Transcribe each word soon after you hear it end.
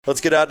Let's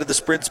get out to the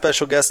Sprint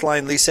special guest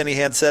line. Lease any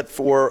handset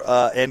for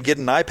and get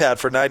an iPad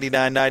for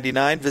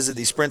 $99.99. Visit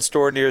the Sprint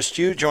store nearest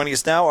you. Joining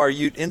us now, our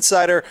Ute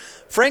insider,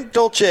 Frank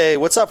Dolce.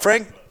 What's up,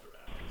 Frank?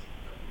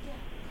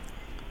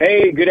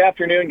 Hey, good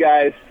afternoon,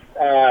 guys.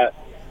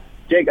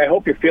 Jake, I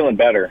hope you're feeling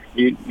better.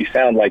 You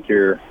sound like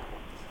you're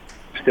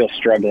still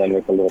struggling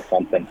with a little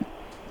something.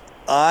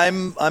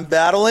 I'm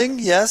battling.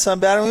 Yes,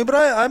 I'm battling, but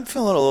I'm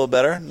feeling a little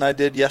better than I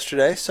did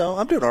yesterday, so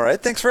I'm doing all right.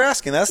 Thanks for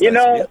asking. That's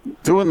nice of you.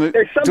 Doing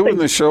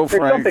the show,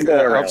 Frank,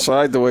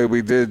 outside the way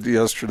we did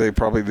yesterday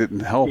probably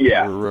didn't help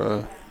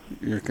your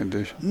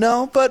condition.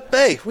 No, but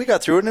hey, we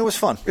got through it and it was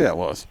fun. Yeah, it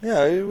was.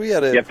 Yeah, we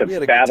had a you have to we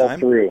had a battle good time.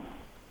 through.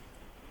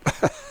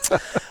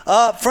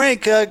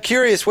 Frank,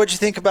 curious, what'd you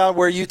think about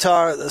where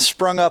Utah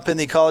sprung up in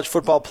the college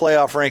football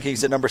playoff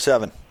rankings at number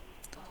 7?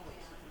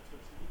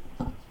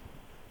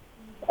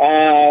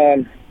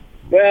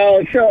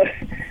 Well,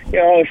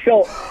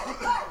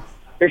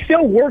 there's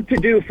still work to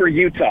do for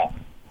Utah.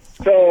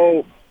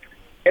 So,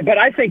 but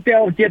I think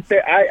they'll get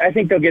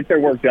their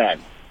work done.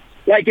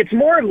 Like, it's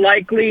more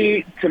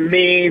likely to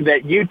me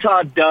that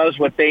Utah does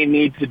what they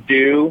need to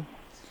do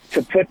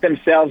to put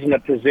themselves in a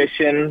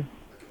position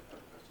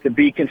to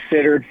be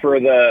considered for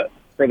the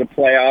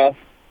playoff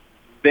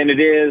than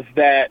it is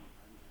that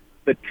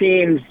the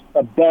teams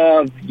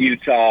above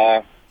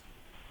Utah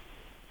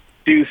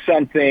do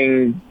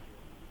something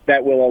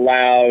that will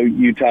allow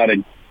Utah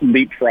to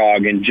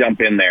leapfrog and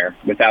jump in there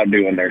without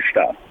doing their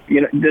stuff.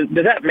 You know,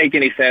 does that make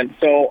any sense?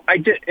 So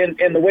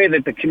in the way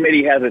that the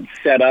committee has it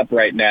set up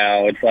right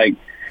now, it's like,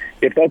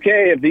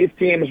 if these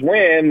teams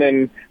win,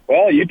 then,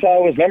 well,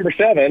 Utah was number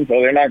 7,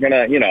 so they're not going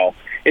to,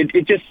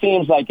 it just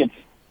seems like it's,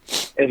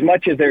 as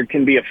much as there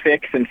can be a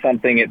fix in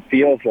something, it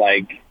feels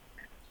like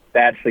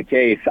that's the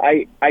case.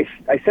 I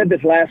said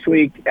this last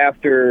week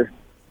after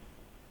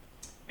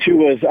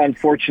Tua's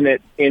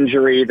unfortunate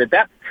injury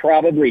that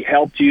probably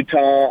helped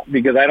Utah,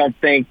 because I don't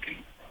think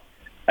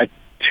a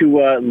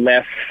Tua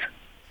less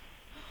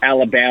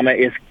Alabama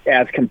is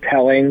as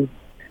compelling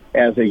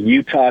as a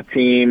Utah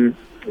team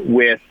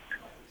with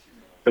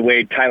the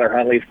way Tyler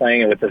Huntley's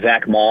playing and with the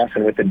Zach Moss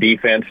and with the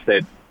defense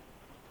that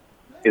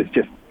is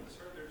just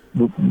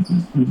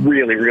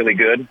really, really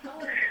good.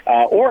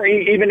 Or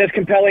even as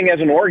compelling as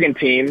an Oregon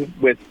team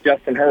with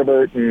Justin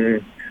Herbert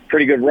and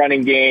pretty good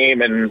running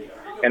game and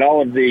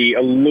all of the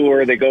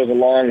allure that goes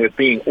along with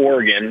being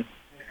Oregon.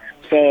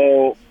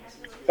 So,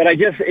 but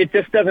it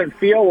just doesn't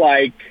feel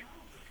like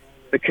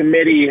the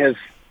committee has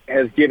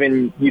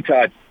given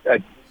Utah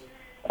a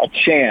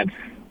chance.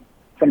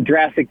 Some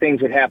drastic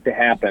things would have to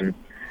happen.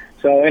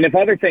 So, and if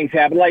other things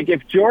happen, like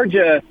if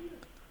Georgia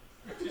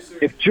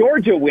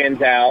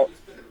wins out,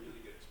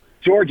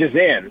 Georgia's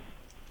in.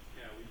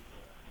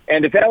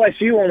 And if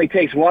LSU only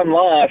takes one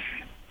loss,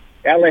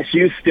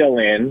 LSU's still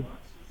in.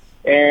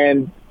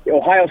 And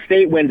Ohio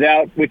State wins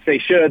out, which they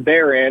should,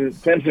 they're in.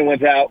 Clemson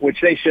wins out, which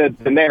they should,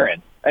 then they're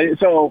in. And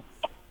so,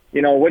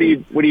 what do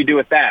you do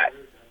with that?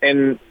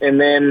 And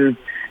then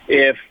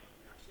if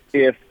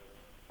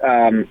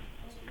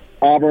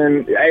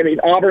Auburn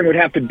would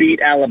have to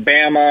beat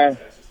Alabama,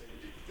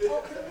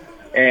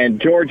 and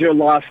Georgia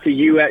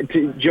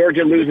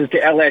Georgia loses to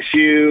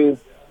LSU,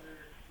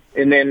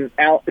 and then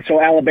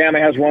so Alabama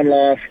has one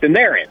loss, then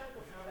they're in.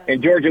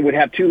 And Georgia would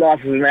have 2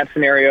 losses in that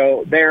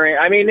scenario, they're in.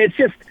 I mean, it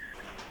just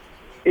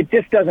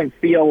doesn't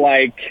feel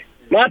like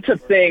lots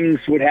of things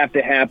would have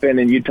to happen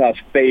in Utah's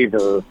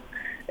favor,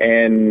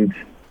 and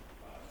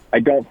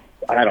I don't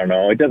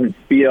know. It doesn't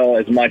feel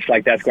as much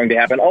like that's going to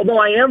happen. Although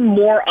I am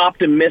more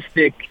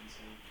optimistic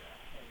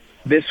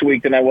this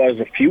week than I was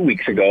a few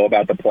weeks ago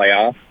about the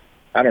playoff.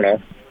 I don't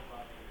know.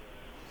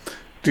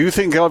 Do you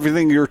think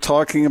everything you're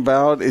talking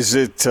about, is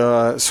it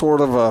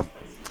sort of a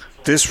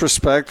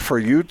disrespect for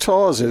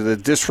Utah? Is it a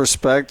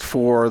disrespect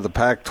for the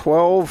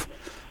Pac-12?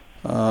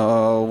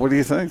 What do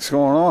you think's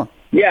going on?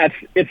 Yeah,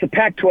 it's the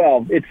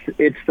Pac-12.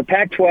 It's the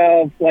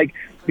Pac-12,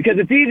 because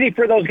it's easy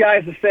for those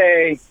guys to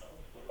say,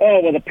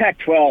 oh, well, the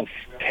Pac-12's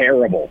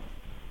terrible.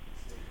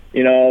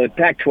 The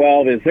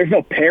Pac-12 there's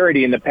no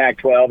parity in the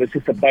Pac-12. It's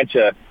just a bunch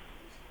of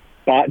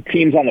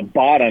teams on the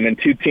bottom and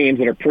 2 teams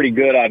that are pretty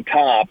good on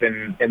top,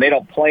 and they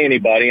don't play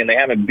anybody, and they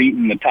haven't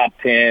beaten the top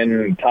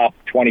 10, top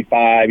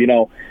 25.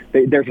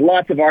 There's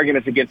lots of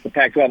arguments against the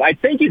Pac-12. I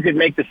think you could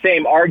make the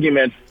same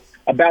arguments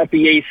about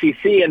the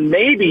ACC, and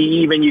maybe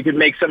even you could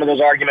make some of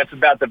those arguments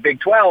about the Big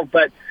 12,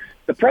 but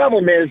the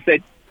problem is that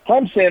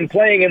Clemson,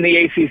 playing in the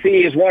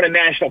ACC, has won a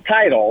national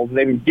title.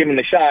 They've been given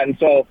the shot, and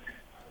so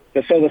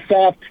the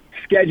soft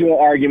schedule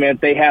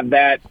argument, they have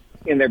that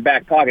in their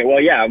back pocket. Well,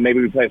 yeah,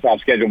 maybe we play a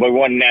soft schedule, but we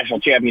won a national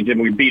championship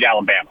and we beat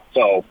Alabama.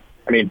 So,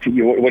 I mean,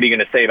 what are you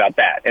going to say about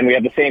that? And we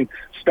have the same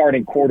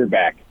starting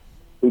quarterback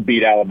who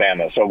beat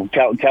Alabama. So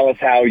tell us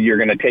how you're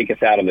going to take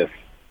us out of this.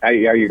 How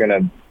are you going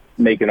to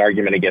make an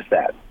argument against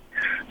that?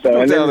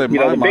 So, the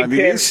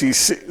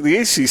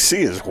ACC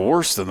is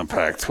worse than the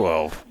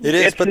Pac-12. It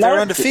is, but they're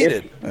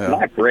undefeated. It's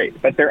not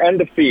great, but they're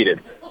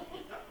undefeated.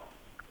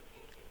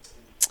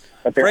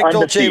 But they're Frank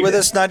Dolce undefeated. with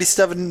us,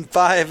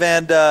 97.5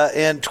 and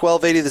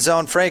 1280 The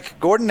Zone. Frank,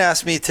 Gordon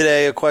asked me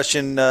today a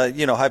question,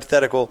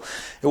 hypothetical.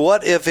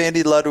 What if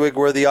Andy Ludwig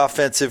were the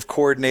offensive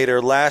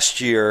coordinator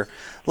last year?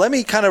 Let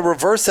me kind of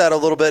reverse that a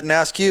little bit and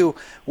ask you,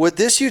 would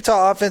this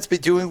Utah offense be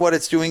doing what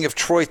it's doing if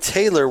Troy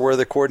Taylor were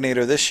the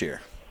coordinator this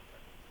year?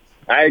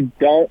 I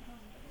don't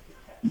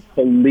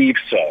believe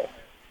so.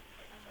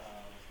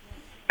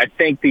 I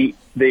think the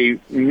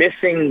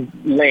missing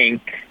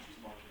link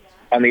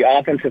on the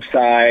offensive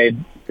side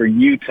for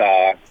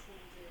Utah,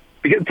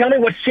 because tell me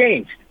what's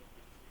changed.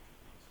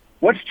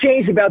 What's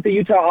changed about the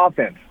Utah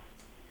offense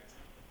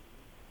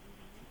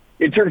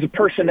in terms of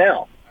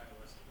personnel?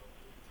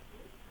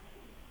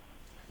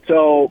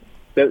 So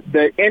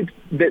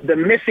the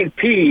missing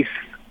piece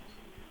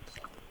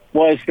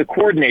was the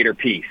coordinator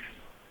piece.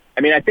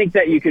 I mean, I think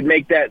that you could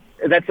make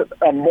that's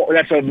a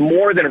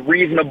more than a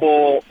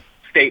reasonable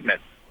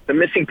statement. The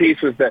missing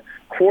piece was the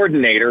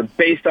coordinator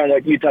based on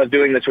what Utah's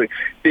doing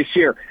this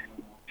year.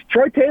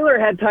 Troy Taylor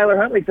had Tyler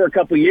Huntley for a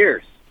couple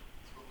years.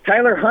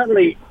 Tyler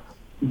Huntley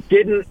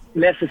didn't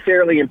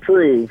necessarily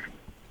improve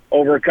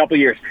over a couple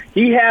years.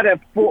 He had a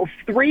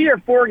 3 or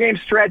 4 game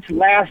stretch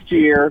last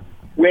year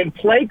when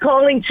play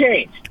calling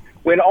changed,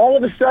 when all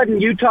of a sudden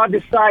Utah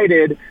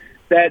decided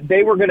that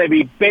they were going to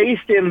be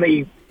based in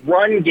the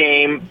run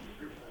game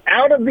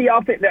out of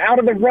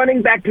the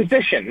running back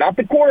position, not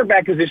the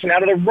quarterback position,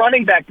 out of the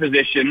running back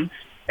position,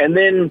 and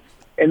then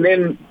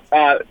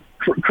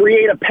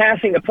create a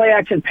play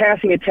action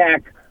passing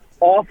attack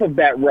off of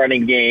that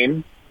running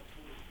game.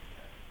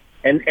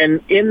 And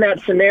in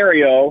that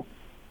scenario,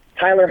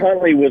 Tyler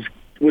Huntley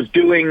was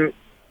doing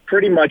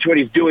pretty much what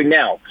he's doing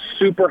now.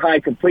 Super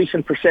high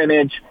completion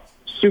percentage,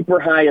 super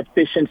high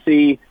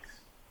efficiency,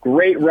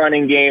 great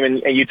running game,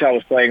 and Utah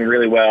was playing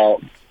really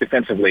well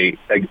defensively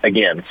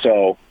again.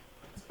 So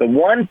the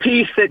one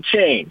piece that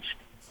changed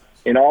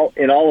in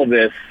all of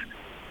this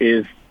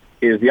is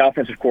the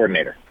offensive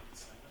coordinator.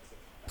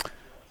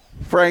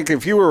 Frank,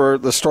 if you were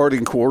the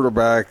starting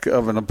quarterback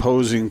of an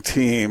opposing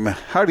team,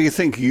 how do you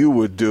think you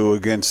would do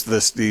against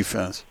this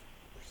defense?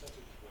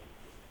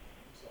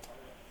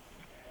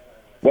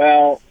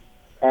 Well,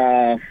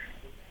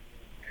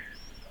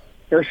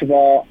 first of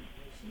all,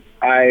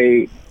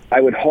 I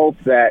would hope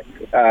that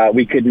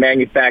we could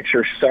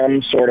manufacture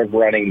some sort of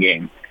running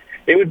game.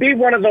 It would be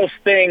one of those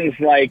things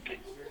like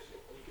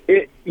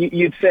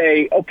you'd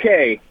say,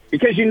 okay,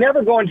 because you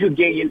never go into a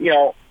game,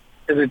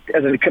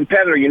 as a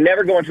competitor, you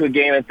never go into a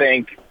game and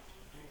think,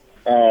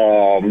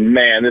 oh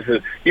man,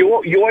 you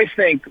always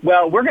think,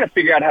 well, we're going to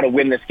figure out how to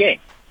win this game.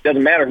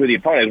 Doesn't matter who the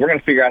opponent is, we're going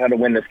to figure out how to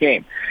win this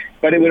game.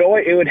 But it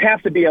would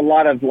have to be a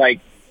lot of like,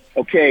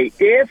 okay,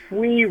 if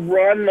we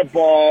run the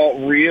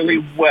ball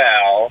really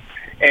well,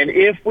 and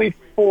if we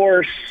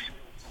force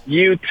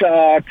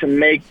Utah to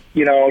make,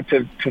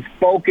 to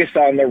focus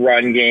on the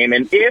run game,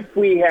 and if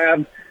we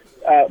have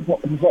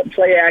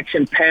play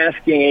action pass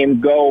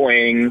game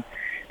going,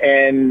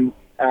 and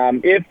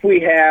if we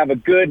have a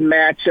good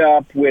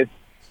matchup with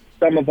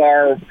some of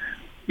our,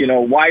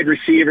 wide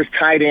receivers,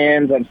 tight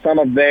ends on some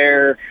of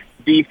their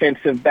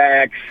defensive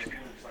backs,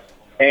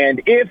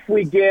 and if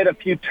we get a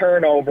few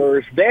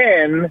turnovers,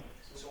 then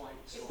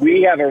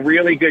we have a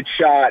really good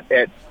shot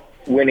at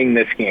winning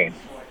this game.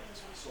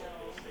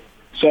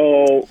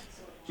 So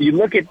you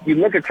look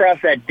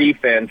across that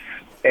defense,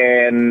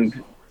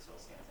 and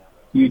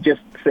you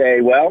just say,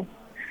 well,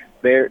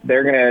 they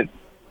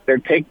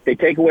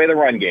take away the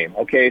run game.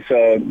 Okay,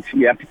 so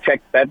you have to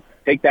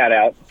take that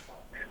out.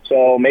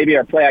 So maybe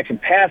our play action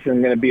pass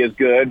isn't going to be as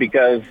good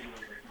because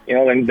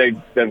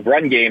the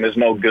run game is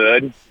no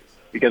good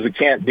because we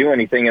can't do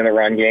anything in the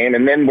run game,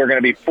 and then we're going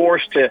to be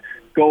forced to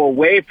go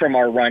away from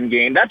our run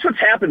game. That's what's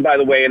happened, by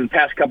the way, in the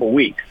past couple of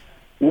weeks.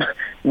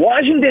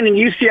 Washington and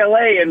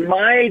UCLA, in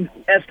my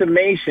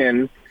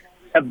estimation,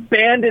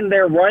 abandoned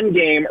their run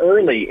game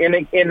early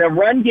in a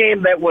run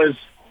game that was,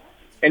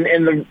 and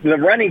the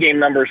running game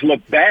numbers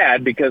look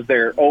bad because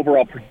their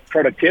overall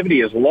productivity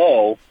is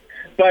low,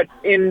 but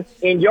in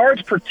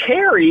yards per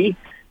carry,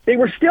 they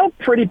were still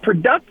pretty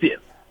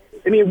productive.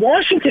 I mean,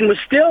 Washington was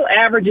still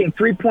averaging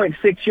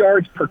 3.6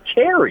 yards per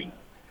carry.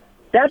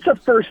 That's a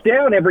first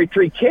down every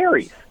 3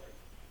 carries.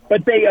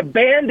 But they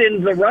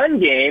abandoned the run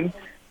game.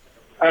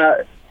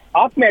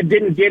 Ahmed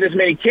didn't get as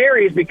many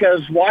carries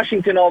because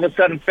Washington all of a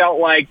sudden felt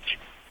like,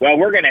 well,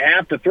 we're going to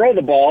have to throw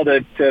the ball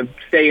to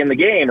stay in the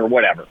game or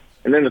whatever.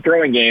 And then the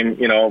throwing game,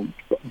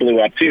 blew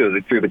up too.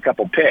 They threw the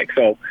couple picks.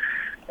 So,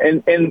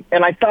 and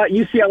I thought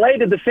UCLA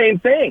did the same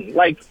thing.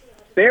 Like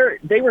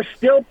they were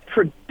still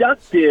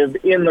productive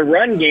in the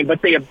run game,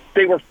 but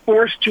they were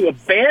forced to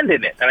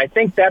abandon it. And I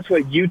think that's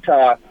what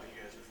Utah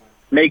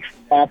makes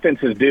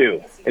offenses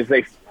do, is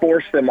they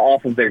force them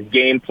off of their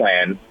game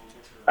plan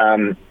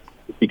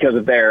because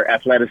of their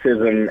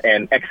athleticism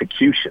and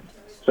execution.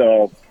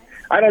 So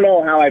I don't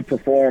know how I'd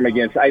perform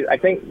against. I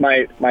think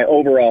my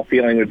overall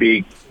feeling would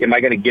be, am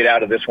I going to get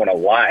out of this one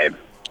alive?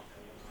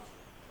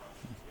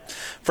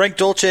 Frank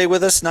Dolce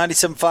with us,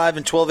 97.5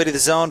 and 1280 The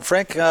Zone.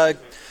 Frank,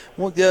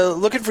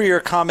 looking for your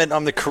comment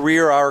on the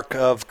career arc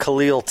of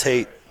Khalil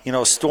Tate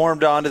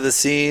stormed onto the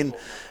scene.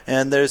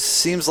 And there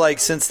seems like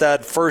since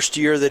that first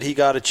year that he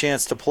got a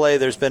chance to play,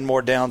 there's been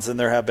more downs than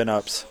there have been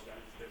ups.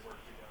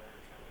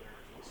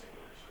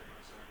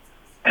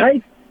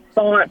 I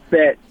thought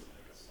that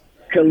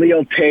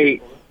Khalil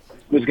Tate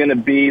was going to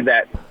be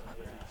that,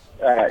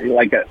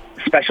 like a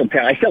special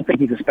talent. I still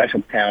think he's a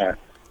special talent.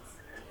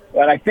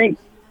 But I think,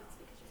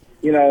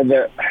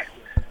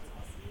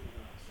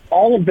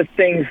 all of the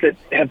things that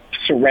have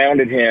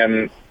surrounded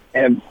him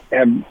have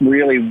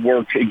really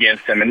worked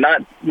against him, and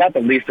not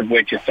the least of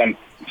which is some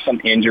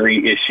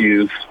injury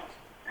issues.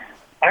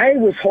 I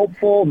was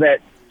hopeful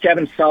that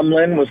Kevin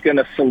Sumlin was going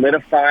to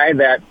solidify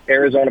that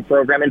Arizona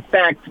program. In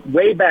fact,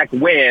 way back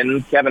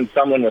when Kevin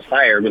Sumlin was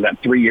hired, was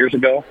that 3 years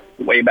ago?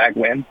 Way back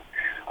when?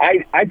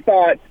 I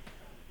thought,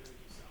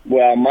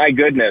 well, my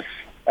goodness,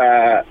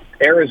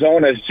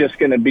 Arizona's just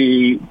going to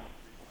be,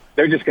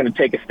 they're just going to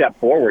take a step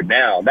forward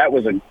now. That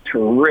was a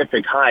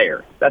terrific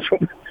hire. That's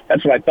what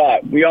I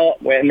thought.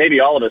 Maybe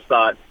all of us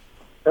thought,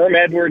 Herm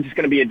Edwards is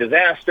going to be a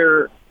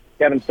disaster.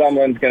 Kevin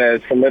Sumlin's going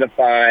to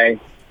solidify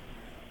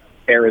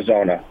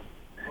Arizona.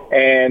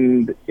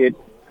 And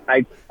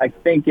I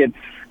think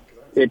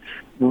it's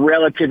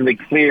relatively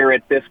clear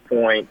at this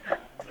point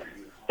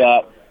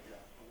that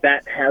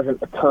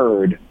hasn't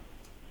occurred.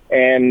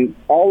 And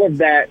all of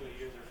the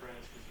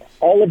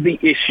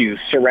issues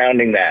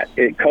surrounding that,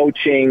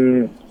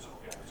 coaching,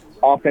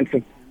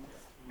 offensive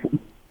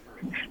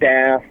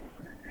staff,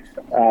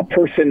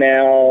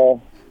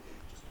 personnel,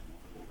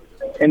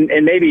 and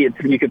maybe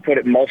you could put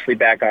it mostly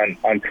back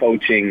on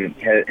coaching,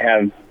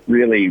 have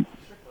really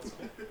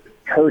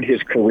hurt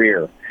his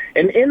career.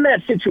 And in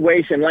that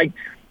situation, like,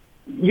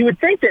 you would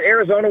think that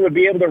Arizona would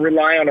be able to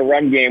rely on a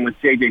run game with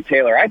J.J.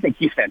 Taylor. I think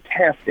he's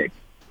fantastic.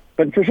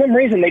 But for some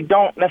reason, they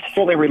don't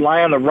necessarily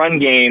rely on the run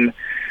game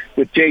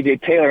with J.J.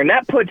 Taylor. And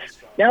that puts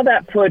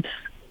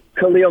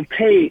Khalil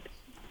Tate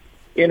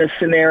in a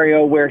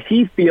scenario where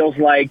he feels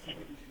like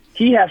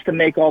he has to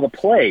make all the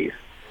plays.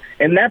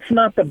 And that's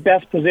not the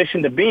best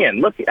position to be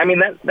in. Look, I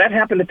mean, that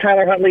happened to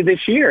Tyler Huntley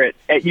this year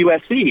at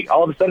USC.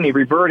 All of a sudden, he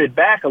reverted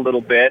back a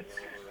little bit,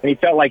 and he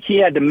felt like he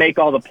had to make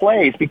all the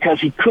plays because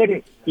he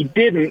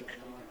didn't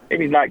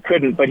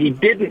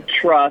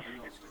trust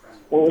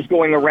what was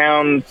going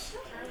on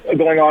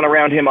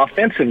around him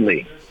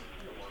offensively.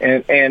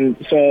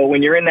 And so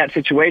when you're in that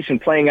situation,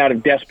 playing out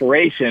of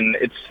desperation,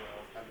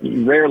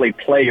 you rarely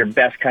play your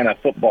best kind of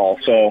football.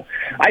 So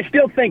I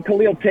still think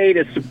Khalil Tate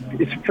is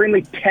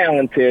supremely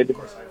talented,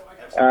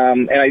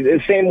 and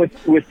the same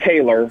with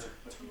Taylor.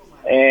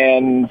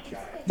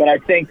 But I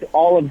think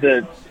all of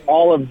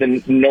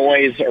the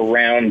noise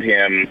around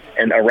him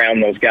and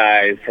around those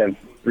guys have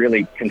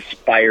really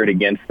conspired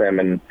against them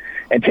and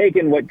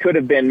taken what could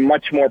have been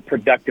much more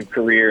productive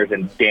careers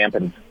and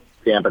dampened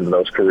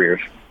those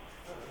careers.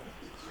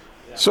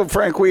 So,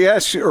 Frank, we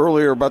asked you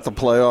earlier about the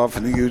playoff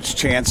and the Utes'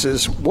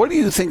 chances. What do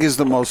you think is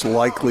the most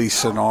likely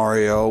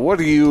scenario? What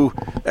are you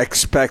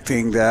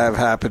expecting to have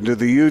happen? Do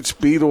the Utes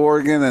beat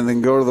Oregon and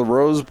then go to the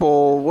Rose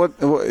Bowl? What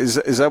is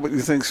that what you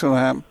think is going to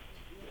happen?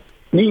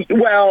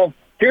 Well,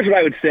 here's what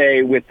I would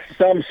say with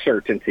some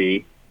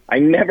certainty. I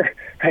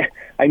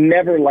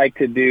never like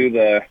to do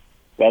the,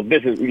 well,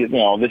 this is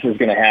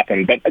going to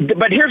happen.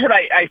 But here's what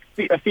I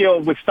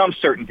feel with some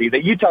certainty,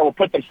 that Utah will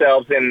put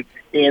themselves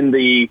in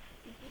the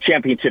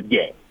championship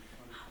game.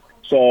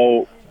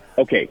 So,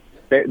 okay,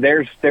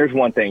 there's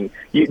one thing.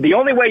 The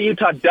only way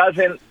Utah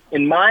doesn't,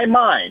 in my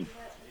mind,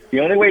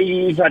 the only way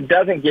Utah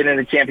doesn't get in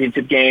the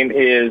championship game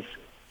is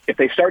if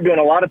they start doing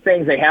a lot of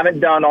things they haven't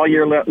done all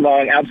year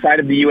long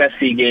outside of the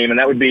USC game, and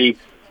that would be,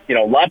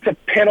 lots of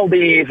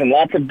penalties and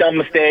lots of dumb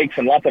mistakes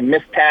and lots of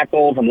missed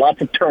tackles and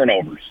lots of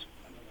turnovers,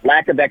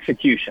 lack of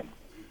execution.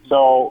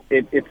 So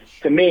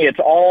to me, it's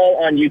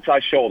all on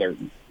Utah's shoulders,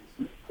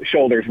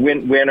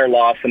 win or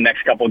loss the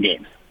next couple of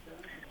games.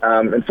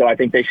 And so I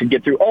think they should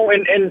get through. Oh,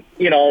 and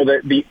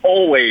the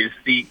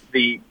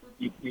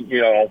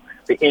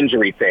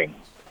injury thing.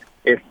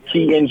 If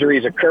key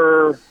injuries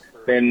occur,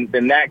 then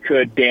that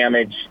could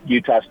damage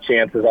Utah's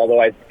chances. Although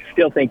I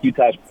still think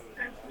Utah's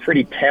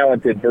pretty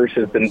talented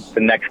versus the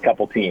next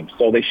couple teams.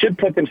 So they should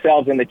put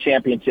themselves in the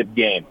championship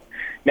game.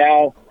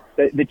 Now,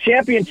 the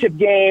championship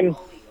game,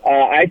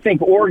 I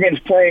think Oregon's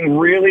playing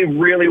really,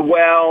 really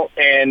well,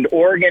 and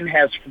Oregon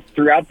has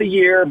throughout the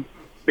year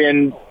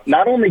been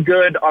not only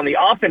good on the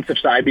offensive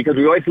side, because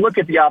we always look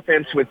at the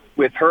offense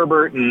with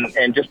Herbert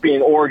and just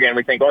being Oregon,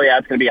 we think, oh yeah,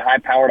 it's going to be a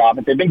high-powered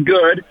offense. They've been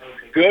good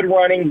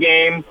running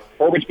game.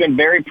 Herbert's been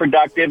very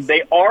productive.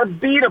 They are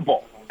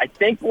beatable. I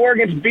think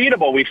Oregon's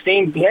beatable. We've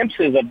seen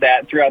glimpses of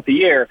that throughout the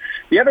year.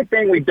 The other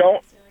thing we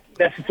don't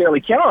necessarily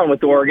count on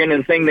with Oregon,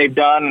 and the thing they've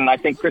done, and I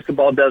think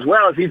Cristobal does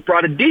well, is he's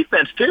brought a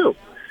defense too.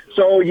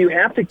 So you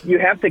have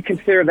to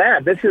consider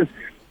that. This is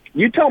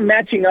Utah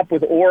matching up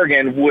with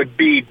Oregon would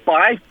be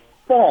by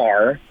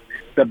far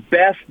the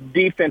best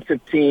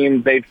defensive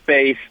team they've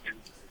faced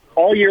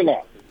all year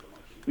long.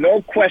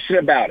 No question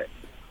about it.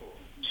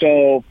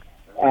 So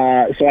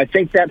I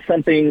think that's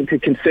something to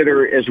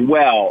consider as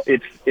well.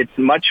 It's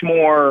much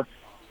more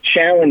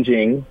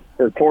challenging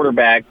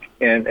quarterback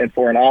and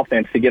for an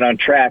offense to get on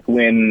track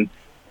when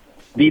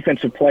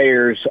defensive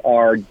players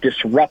are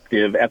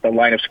disruptive at the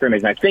line of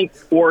scrimmage. And I think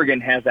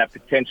Oregon has that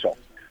potential.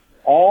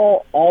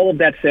 All of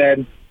that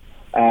said,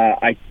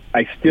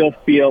 I still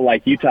feel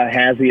like Utah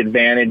has the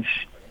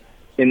advantage,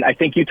 and I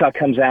think Utah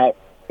comes out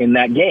in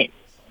that game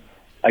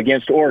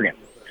against Oregon.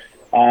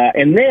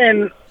 And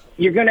then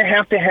you're going to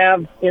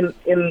have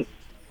in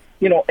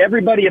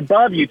everybody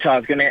above Utah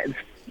is going to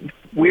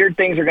weird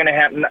things are going to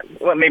happen.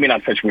 Well, maybe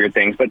not such weird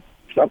things, but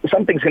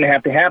something's going to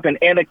have to happen,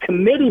 and a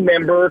committee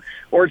member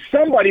or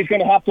somebody's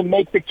going to have to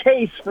make the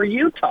case for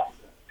Utah.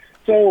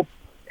 So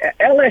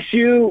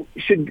LSU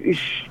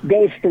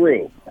goes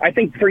through. I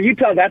think for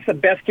Utah, that's the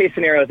best case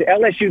scenario. The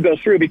LSU goes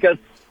through because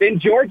then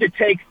Georgia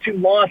takes 2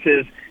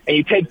 losses, and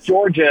you take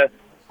Georgia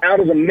out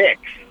of the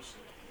mix.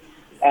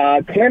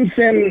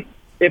 Clemson,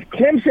 if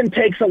Clemson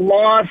takes a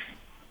loss,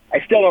 I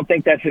still don't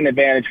think that's an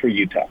advantage for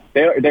Utah.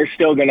 They're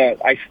still gonna.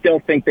 I still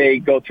think they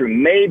go through.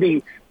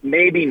 Maybe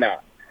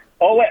not.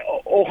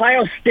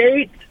 Ohio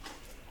State.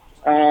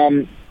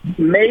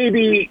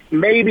 Maybe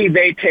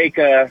they take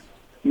a.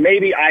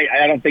 Maybe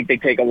I don't think they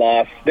take a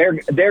loss.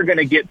 They're going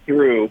to get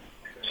through.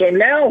 So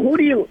now who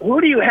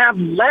do you have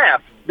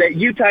left that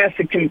Utah has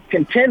to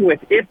contend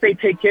with if they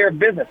take care of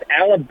business?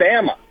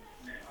 Alabama.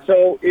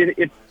 So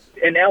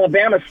and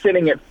Alabama's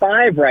sitting at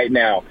 5 right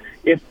now.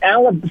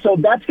 So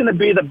that's going to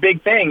be the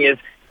big thing, is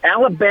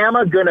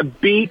Alabama going to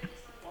beat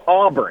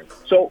Auburn?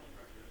 So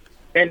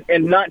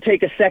and not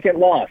take a second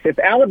loss. If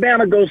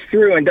Alabama goes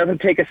through and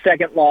doesn't take a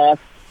second loss,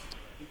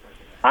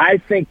 I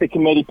think the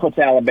committee puts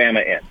Alabama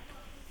in.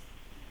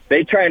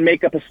 They try and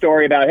make up a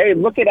story about, hey,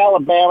 look at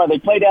Alabama. They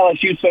played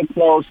LSU so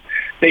close.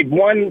 They've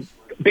won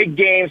big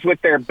games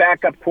with their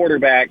backup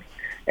quarterback,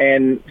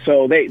 and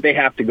so they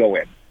have to go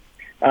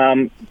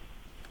in.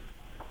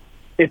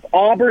 If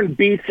Auburn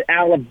beats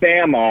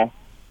Alabama,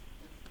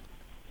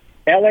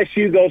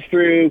 LSU goes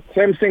through,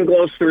 Clemson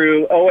goes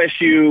through,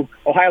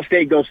 Ohio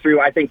State goes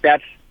through. I think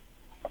that's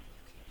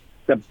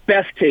the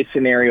best case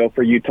scenario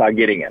for Utah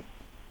getting in.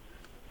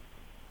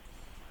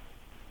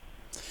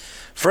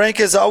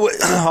 Frank, as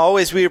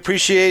always, we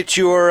appreciate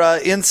your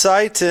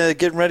insight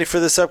getting ready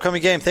for this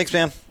upcoming game. Thanks,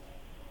 man.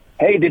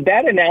 Hey, did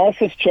that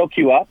analysis choke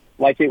you up?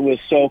 Like it was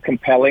so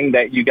compelling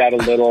that you got a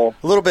little...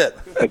 a little bit.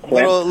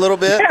 Little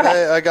bit.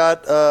 Yeah. I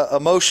got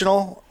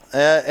emotional.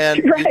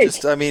 And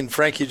right.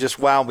 Frank, you just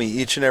wow me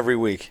each and every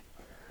week.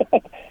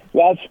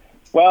 That's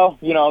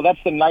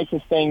the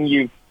nicest thing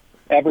you've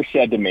ever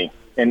said to me.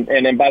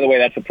 And by the way,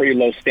 that's a pretty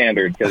low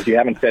standard because you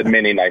haven't said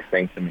many nice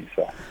things to me.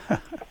 So.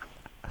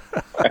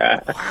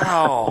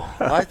 Wow.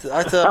 I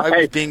thought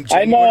I was being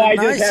genuine and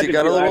nice. You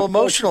got a little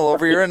emotional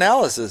over your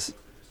analysis.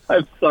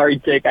 I'm sorry,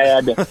 Jake. I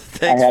had to,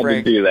 Thanks,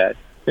 Frank. to do that.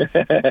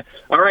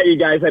 All right, you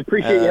guys. I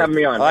appreciate you having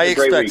me on. I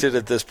expected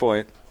at this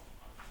point.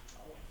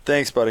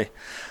 Thanks, buddy.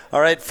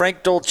 All right,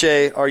 Frank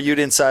Dolce, our Ute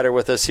Insider,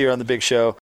 with us here on The Big Show.